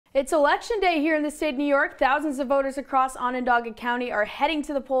It's election day here in the state of New York. Thousands of voters across Onondaga County are heading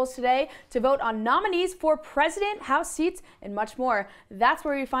to the polls today to vote on nominees for president, House seats, and much more. That's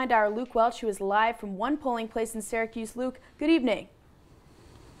where we find our Luke Welch, who is live from one polling place in Syracuse. Luke, good evening.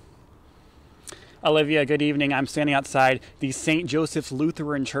 Olivia, good evening. I'm standing outside the St. Joseph's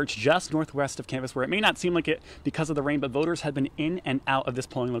Lutheran Church just northwest of campus, where it may not seem like it because of the rain, but voters have been in and out of this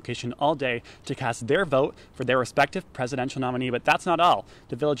polling location all day to cast their vote for their respective presidential nominee. But that's not all.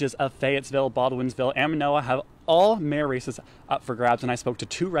 The villages of Fayetteville, Baldwinsville, and Manoa have all mayor races up for grabs, and I spoke to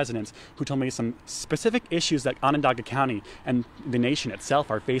two residents who told me some specific issues that Onondaga County and the nation itself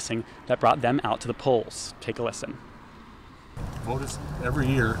are facing that brought them out to the polls. Take a listen. Voted every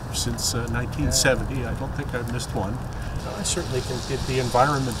year since 1970. I don't think I've missed one. I certainly think that the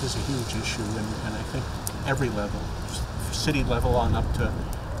environment is a huge issue, and I think every level, city level on up to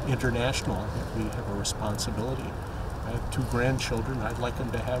international, I think we have a responsibility. I have two grandchildren. I'd like them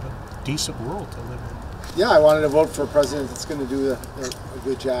to have a decent world to live in. Yeah, I wanted to vote for a president that's going to do a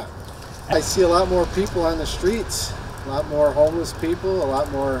good job. I see a lot more people on the streets, a lot more homeless people, a lot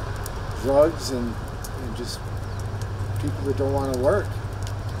more drugs, and just people that don't want to work.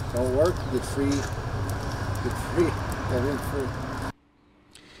 Don't work, get free, everything free.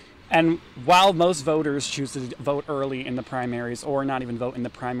 And while most voters choose to vote early in the primaries or not even vote in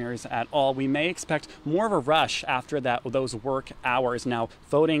the primaries at all, we may expect more of a rush after those work hours. Now,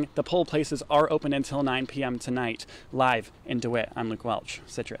 the poll places are open until 9 p.m. tonight. Live in DeWitt, I'm Luke Welch,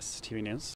 Citrus TV News.